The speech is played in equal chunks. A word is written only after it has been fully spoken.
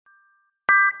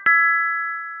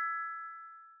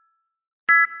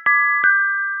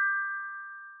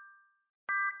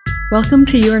Welcome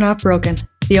to You Are Not Broken,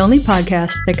 the only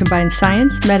podcast that combines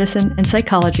science, medicine, and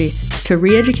psychology to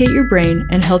re-educate your brain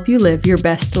and help you live your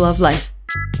best love life.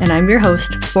 And I'm your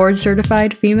host,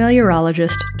 board-certified female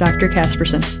urologist, Dr.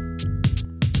 Casperson.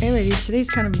 Hey ladies, today's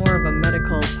kind of more of a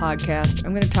medical podcast.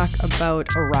 I'm going to talk about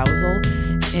arousal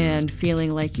and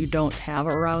feeling like you don't have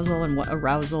arousal and what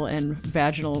arousal and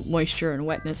vaginal moisture and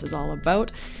wetness is all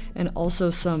about, and also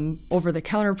some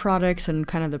over-the-counter products and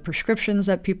kind of the prescriptions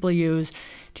that people use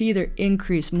to either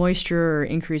increase moisture or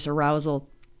increase arousal.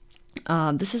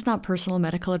 This is not personal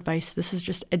medical advice. This is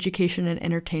just education and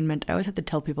entertainment. I always have to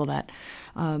tell people that.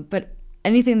 But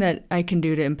anything that I can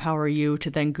do to empower you to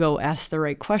then go ask the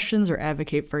right questions or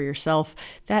advocate for yourself,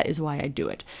 that is why I do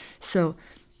it. So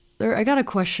I got a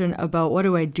question about what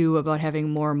do I do about having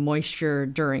more moisture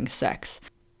during sex.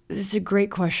 This is a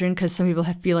great question because some people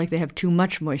feel like they have too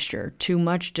much moisture, too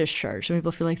much discharge. Some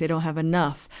people feel like they don't have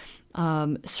enough.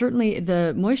 Certainly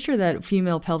the moisture that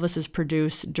female pelvises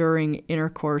produce during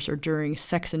intercourse or during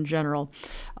sex in general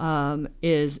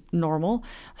is normal.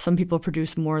 Some people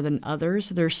produce more than others.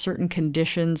 There's certain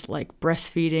conditions like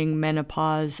breastfeeding,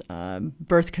 menopause,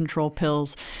 birth control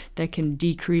pills that can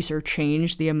decrease or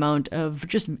change the amount of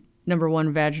just number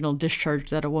one, vaginal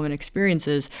discharge that a woman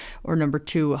experiences, or number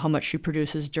two, how much she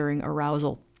produces during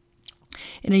arousal.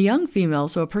 In a young female,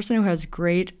 so a person who has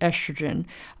great estrogen,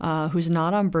 who's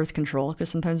not on birth control, because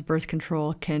sometimes birth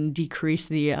control can decrease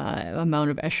the amount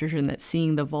of estrogen that's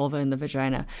seeing the vulva and the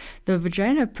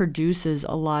vagina produces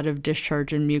a lot of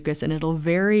discharge and mucus, and it'll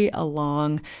vary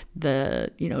along the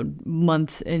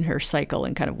months in her cycle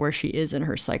and kind of where she is in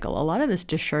her cycle. A lot of this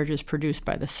discharge is produced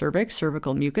by the cervix,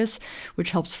 cervical mucus,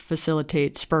 which helps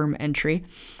facilitate sperm entry.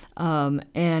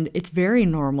 And it's very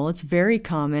normal, it's very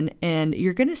common, and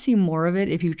you're going to see more of it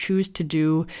if you choose to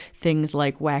do things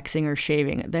like waxing or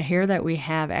shaving. The hair that we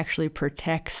have actually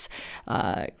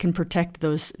can protect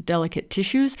those delicate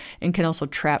tissues and can also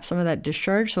trap some of that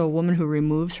discharge. So a woman who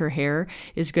removes her hair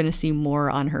is going to see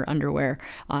more on her underwear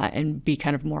and be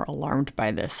kind of more alarmed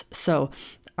by this. So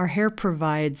our hair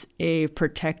provides a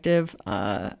protective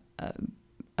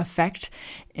effect,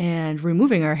 and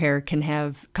removing our hair can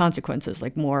have consequences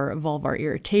like more vulvar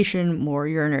irritation, more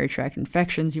urinary tract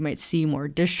infections. You might see more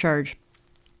discharge.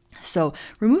 So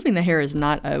removing the hair is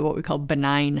not what we call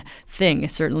benign thing.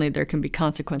 Certainly there can be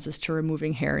consequences to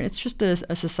removing hair, and it's just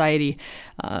a society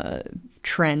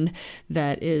trend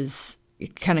that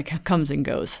it kind of comes and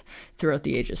goes throughout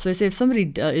the ages. So I say if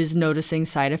somebody is noticing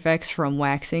side effects from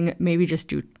waxing, maybe just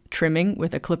do trimming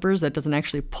with a clippers that doesn't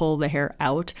actually pull the hair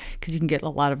out, because you can get a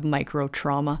lot of micro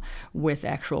trauma with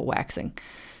actual waxing.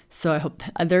 So I hope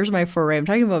there's my foray. I'm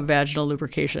talking about vaginal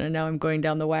lubrication, and now I'm going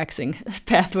down the waxing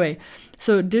pathway.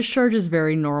 So discharge is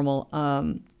very normal.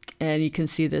 And you can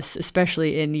see this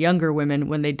especially in younger women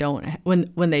when they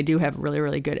do have really,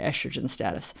 really good estrogen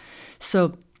status.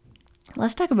 So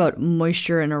let's talk about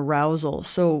moisture and arousal.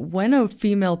 So when a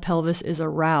female pelvis is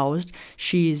aroused,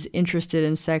 she's interested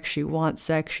in sex, she wants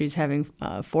sex, she's having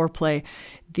foreplay.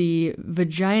 The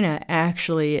vagina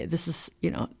actually,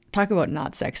 talk about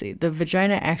not sexy. The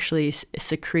vagina actually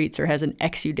secretes or has an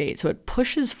exudate. So it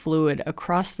pushes fluid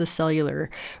across the cellular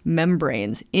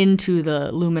membranes into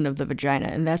the lumen of the vagina.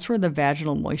 And that's where the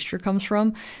vaginal moisture comes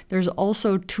from. There's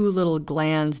also two little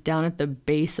glands down at the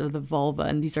base of the vulva,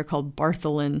 and these are called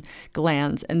Bartholin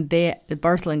glands. And the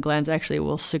Bartholin glands actually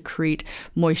will secrete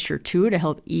moisture too to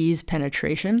help ease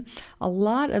penetration. A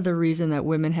lot of the reason that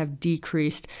women have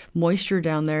decreased moisture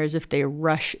down there is if they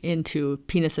rush into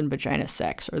penis and vagina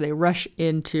sex, or they rush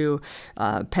into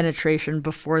penetration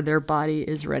before their body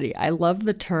is ready. I love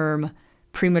the term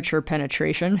premature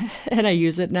penetration, and I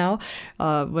use it now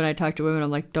when I talk to women.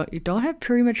 I'm like, don't have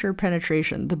premature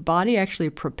penetration. The body actually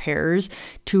prepares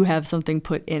to have something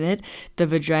put in it. The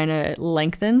vagina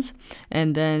lengthens,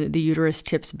 and then the uterus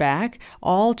tips back,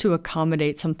 all to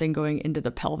accommodate something going into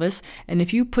the pelvis. And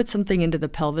if you put something into the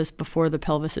pelvis before the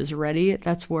pelvis is ready,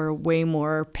 that's where way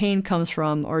more pain comes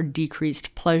from, or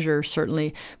decreased pleasure.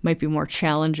 Certainly might be more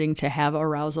challenging to have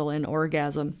arousal and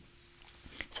orgasm.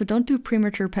 So don't do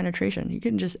premature penetration. You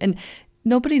can and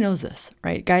nobody knows this,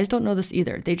 right? Guys don't know this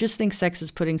either. They just think sex is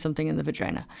putting something in the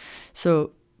vagina.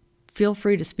 So feel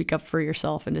free to speak up for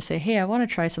yourself and to say, hey, I want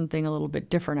to try something a little bit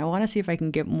different. I want to see if I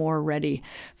can get more ready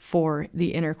for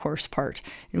the intercourse part.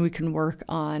 And we can work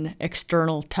on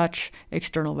external touch,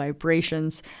 external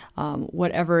vibrations,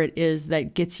 whatever it is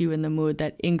that gets you in the mood,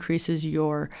 that increases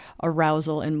your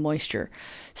arousal and moisture.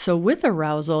 So with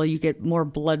arousal, you get more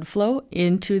blood flow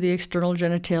into the external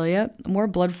genitalia. More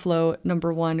blood flow,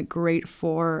 number one, great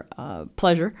for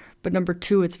pleasure. But number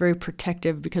two, it's very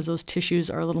protective because those tissues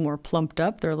are a little more plumped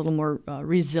up. They're a little more more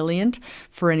resilient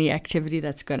for any activity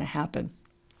that's going to happen.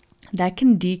 That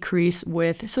can decrease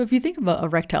so if you think about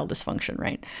erectile dysfunction,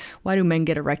 right? Why do men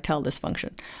get erectile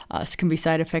dysfunction? It can be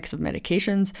side effects of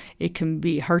medications. It can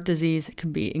be heart disease. It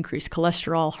can be increased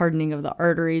cholesterol, hardening of the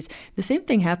arteries. The same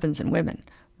thing happens in women,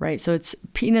 right? So it's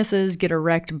penises get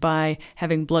erect by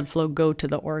having blood flow go to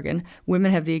the organ.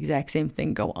 Women have the exact same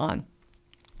thing go on.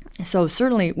 So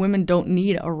certainly women don't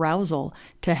need arousal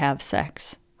to have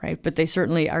sex, right? But they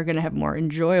certainly are going to have more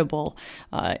enjoyable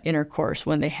intercourse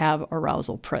when they have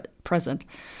arousal present.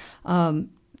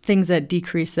 Things that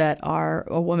decrease that are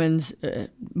a woman's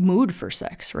mood for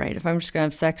sex, right? If I'm just going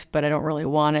to have sex, but I don't really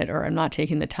want it, or I'm not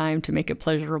taking the time to make it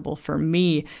pleasurable for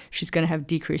me, she's going to have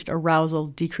decreased arousal,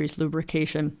 decreased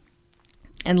lubrication,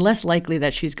 and less likely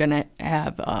that she's going to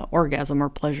have orgasm or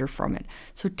pleasure from it.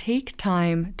 So take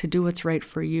time to do what's right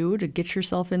for you, to get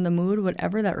yourself in the mood,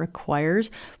 whatever that requires,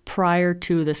 prior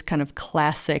to this kind of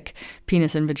classic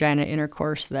penis and vagina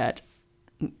intercourse that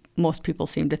most people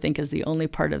seem to think is the only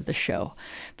part of the show.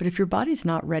 But if your body's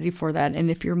not ready for that, and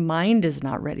if your mind is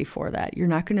not ready for that, you're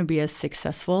not going to be as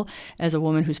successful as a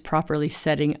woman who's properly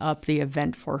setting up the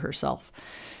event for herself.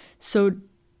 So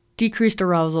decreased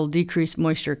arousal, decreased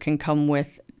moisture can come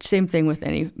with, same thing with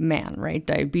any man, right?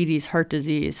 Diabetes, heart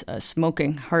disease,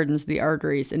 smoking hardens the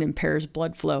arteries and impairs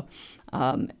blood flow.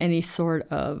 Any sort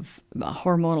of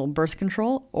hormonal birth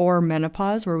control or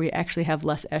menopause where we actually have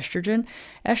less estrogen.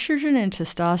 Estrogen and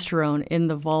testosterone in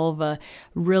the vulva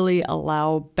really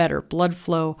allow better blood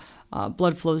flow.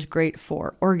 Blood flow is great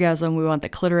for orgasm. We want the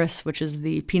clitoris, which is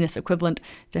the penis equivalent,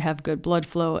 to have good blood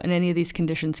flow, and any of these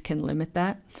conditions can limit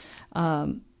that.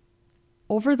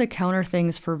 Over-the-counter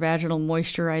things for vaginal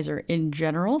moisturizer in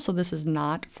general, so this is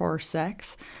not for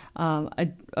sex.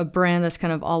 A brand that's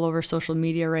kind of all over social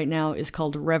media right now is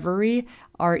called Reverie,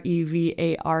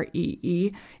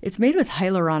 Revaree. It's made with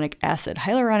hyaluronic acid.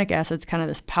 Hyaluronic acid is kind of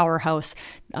this powerhouse.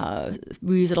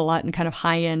 We use it a lot in kind of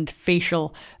high-end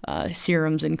facial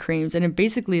serums and creams, and it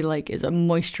basically is a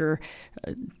moisture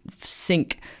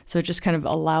sink. So it just kind of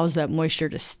allows that moisture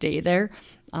to stay there.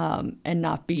 And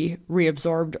not be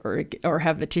reabsorbed or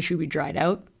have the tissue be dried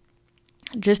out.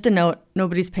 Just a note,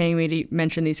 nobody's paying me to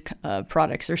mention these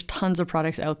products. There's tons of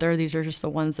products out there. These are just the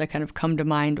ones that kind of come to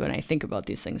mind when I think about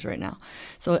these things right now.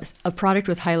 So a product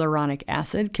with hyaluronic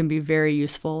acid can be very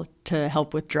useful to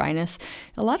help with dryness.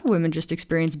 A lot of women just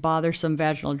experience bothersome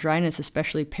vaginal dryness,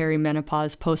 especially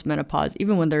perimenopause, postmenopause,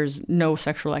 even when there's no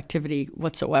sexual activity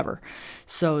whatsoever.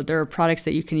 So there are products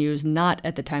that you can use not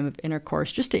at the time of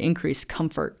intercourse just to increase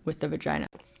comfort with the vagina.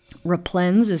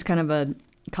 Replens is kind of a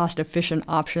cost-efficient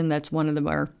option. That's one of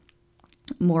the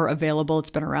more available.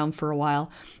 It's been around for a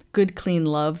while. Good Clean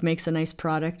Love makes a nice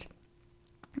product.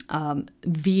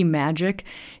 V Magic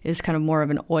is kind of more of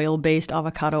an oil-based,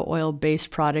 avocado oil-based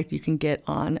product you can get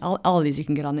on, all of these you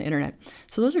can get on the internet.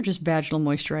 So those are just vaginal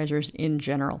moisturizers in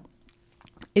general.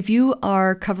 If you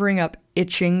are covering up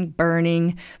itching,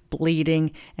 burning,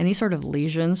 bleeding, any sort of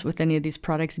lesions with any of these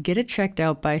products, get it checked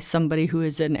out by somebody who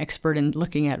is an expert in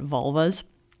looking at vulvas.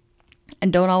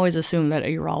 And don't always assume that a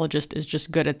urologist is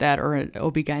just good at that or an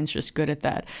OB-GYN's just good at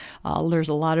that. There's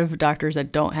a lot of doctors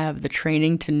that don't have the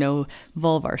training to know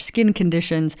vulvar skin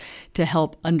conditions to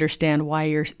help understand why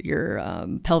your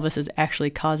pelvis is actually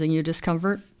causing you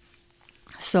discomfort.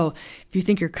 So if you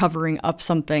think you're covering up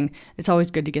something, it's always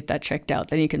good to get that checked out.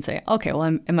 Then you can say, okay,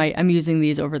 well, I'm using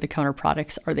these over-the-counter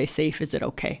products. Are they safe? Is it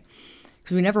okay?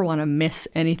 Because we never want to miss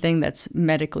anything that's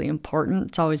medically important.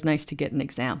 It's always nice to get an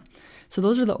exam. So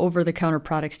those are the over-the-counter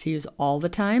products to use all the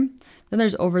time. Then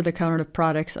there's over-the-counter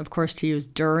products, of course, to use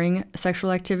during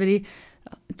sexual activity.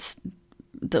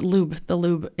 The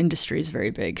lube industry is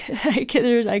very big. I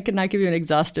could not give you an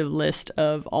exhaustive list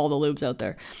of all the lubes out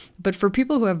there. But for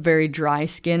people who have very dry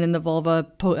skin in the vulva,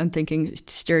 I'm thinking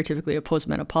stereotypically a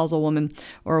postmenopausal woman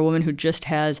or a woman who just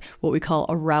has what we call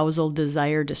arousal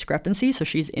desire discrepancy. So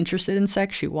she's interested in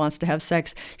sex, she wants to have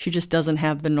sex, she just doesn't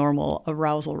have the normal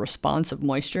arousal response of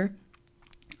moisture.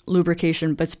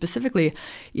 Lubrication, but specifically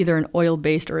either an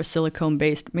oil-based or a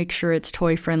silicone-based. Make sure it's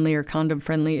toy-friendly or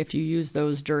condom-friendly if you use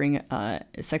those during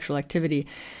sexual activity.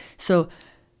 So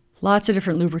lots of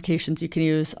different lubrications you can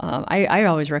use. I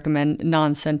always recommend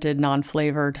non-scented,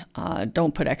 non-flavored.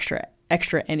 Don't put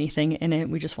extra anything in it.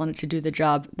 We just want it to do the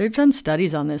job. They've done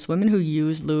studies on this. Women who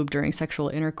use lube during sexual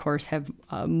intercourse have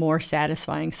more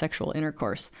satisfying sexual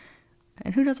intercourse.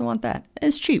 And who doesn't want that?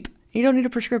 It's cheap. You don't need a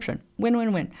prescription.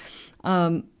 Win-win-win.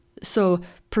 So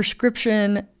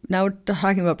prescription, now we're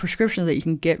talking about prescriptions that you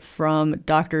can get from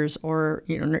doctors or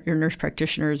your nurse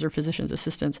practitioners or physician's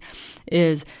assistants,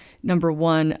 is number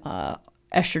one,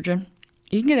 estrogen.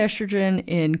 You can get estrogen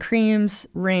in creams,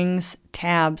 rings,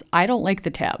 tabs. I don't like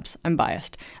the tabs. I'm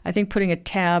biased. I think putting a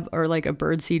tab or like a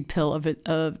birdseed pill of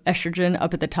estrogen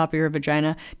up at the top of your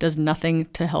vagina does nothing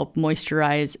to help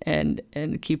moisturize and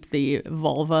keep the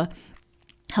vulva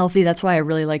healthy. That's why I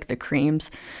really like the creams.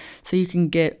 So you can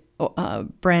get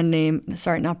generic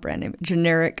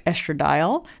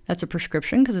estradiol. That's a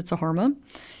prescription because it's a hormone.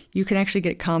 You can actually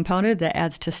get compounded that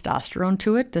adds testosterone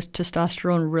to it. This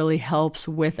testosterone really helps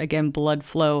with, again, blood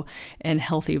flow and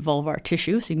healthy vulvar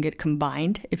tissue. So you can get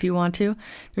combined if you want to.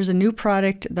 There's a new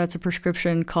product that's a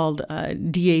prescription called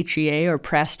DHEA or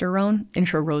Prasterone.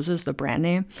 Intra Rosa is the brand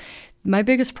name. My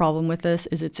biggest problem with this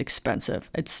is it's expensive.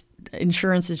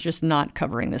 Insurance is just not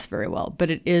covering this very well,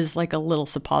 but it is like a little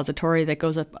suppository that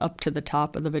goes up to the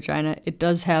top of the vagina. It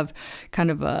does have kind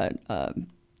of a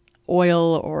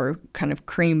oil or kind of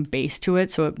cream base to it.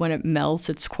 So when it melts,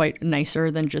 it's quite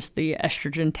nicer than just the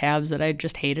estrogen tabs that I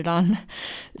just hated on.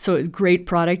 So it's a great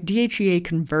product. DHEA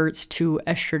converts to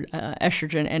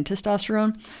estrogen and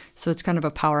testosterone. So it's kind of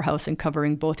a powerhouse in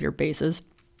covering both your bases.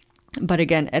 But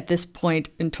again, at this point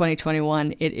in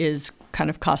 2021, it is kind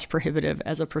of cost prohibitive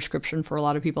as a prescription for a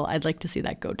lot of people. I'd like to see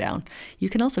that go down. You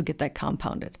can also get that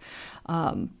compounded.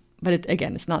 But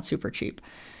it's not super cheap.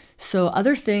 So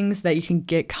other things that you can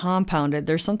get compounded,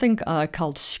 there's something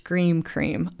called Scream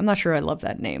Cream. I'm not sure I love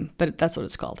that name, but that's what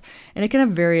it's called. And it can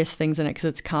have various things in it because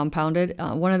it's compounded.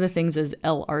 One of the things is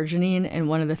L-arginine, and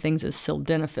one of the things is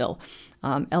sildenafil.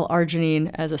 L-arginine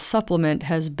as a supplement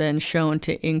has been shown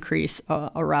to increase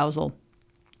arousal.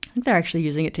 I think they're actually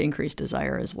using it to increase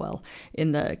desire as well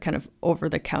in the kind of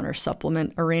over-the-counter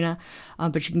supplement arena.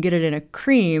 But you can get it in a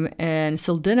cream, and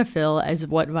sildenafil is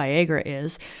what Viagra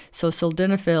is. So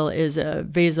sildenafil is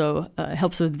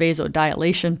helps with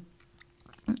vasodilation.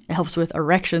 It helps with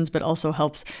erections, but also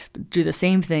helps do the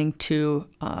same thing to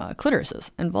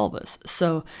clitorises and vulvas.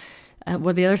 So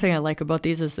the other thing I like about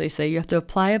these is they say you have to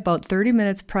apply about 30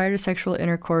 minutes prior to sexual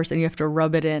intercourse, and you have to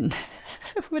rub it in,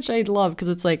 which I love because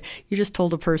it's like you just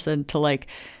told a person to like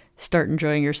start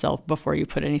enjoying yourself before you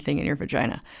put anything in your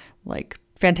vagina. Like,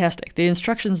 fantastic. The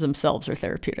instructions themselves are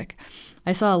therapeutic.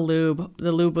 I saw a lube.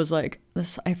 The lube was like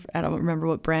this. I don't remember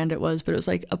what brand it was, but it was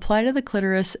like apply to the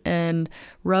clitoris and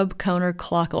rub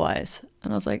counterclockwise.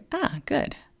 And I was like,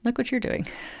 good. Look what you're doing.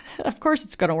 Of course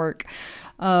it's going to work.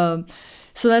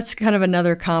 So that's kind of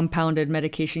another compounded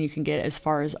medication you can get as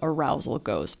far as arousal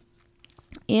goes.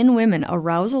 In women,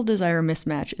 arousal desire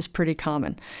mismatch is pretty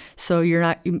common. So you're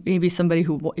not maybe somebody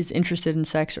who is interested in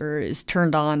sex or is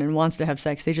turned on and wants to have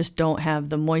sex. They just don't have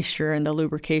the moisture and the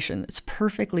lubrication. It's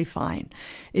perfectly fine.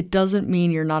 It doesn't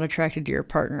mean you're not attracted to your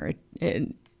partner.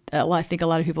 I think a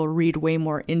lot of people read way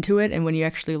more into it. And when you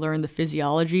actually learn the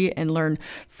physiology and learn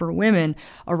for women,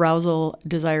 arousal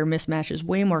desire mismatch is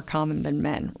way more common than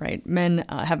men, right? Men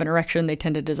have an erection. They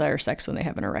tend to desire sex when they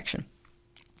have an erection.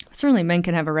 Certainly men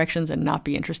can have erections and not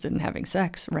be interested in having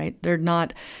sex, right? They're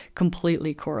not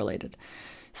completely correlated.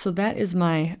 So that is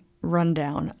my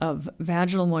rundown of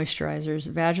vaginal moisturizers,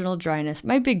 vaginal dryness.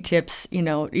 My big tips,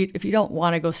 if you don't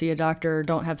want to go see a doctor or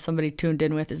don't have somebody tuned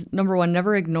in with, is number one,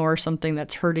 never ignore something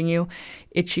that's hurting you,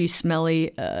 itchy,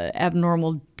 smelly,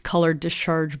 abnormal colored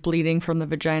discharge, bleeding from the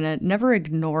vagina. Never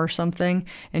ignore something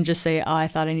and just say, I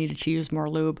thought I needed to use more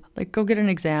lube. Like, go get an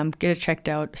exam, get it checked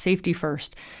out, safety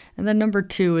first. And then number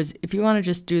two is if you want to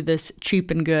just do this cheap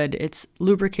and good, it's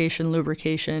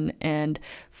lubrication, and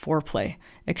foreplay,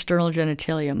 external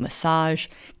genitalia massage,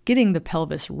 getting the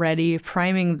pelvis ready,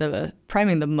 priming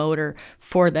the motor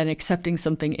for then accepting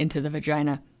something into the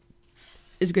vagina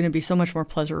is going to be so much more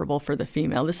pleasurable for the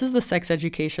female. This is the sex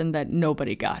education that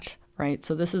nobody got, right?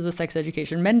 So this is the sex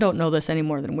education. Men don't know this any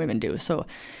more than women do. So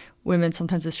women,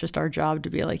 sometimes it's just our job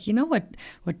to be like,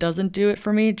 what doesn't do it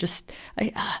for me?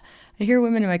 I hear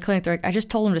women in my clinic, they're like, I just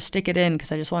told them to stick it in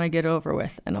because I just want to get over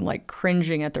with. And I'm like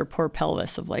cringing at their poor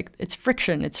pelvis of like, it's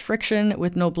friction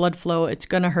with no blood flow. It's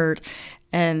going to hurt.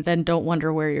 And then don't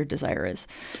wonder where your desire is.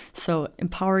 So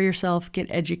empower yourself, get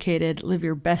educated, live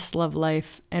your best love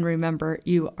life, and remember,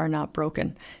 you are not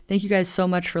broken. Thank you guys so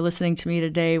much for listening to me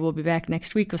today. We'll be back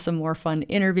next week with some more fun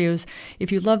interviews.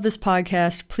 If you love this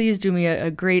podcast, please do me a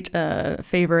great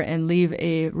favor and leave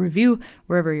a review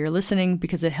wherever you're listening,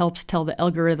 because it helps tell the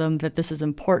algorithm that this is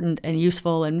important and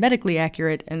useful and medically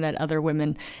accurate and that other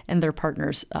women and their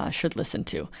partners should listen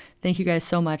to. Thank you guys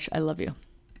so much. I love you.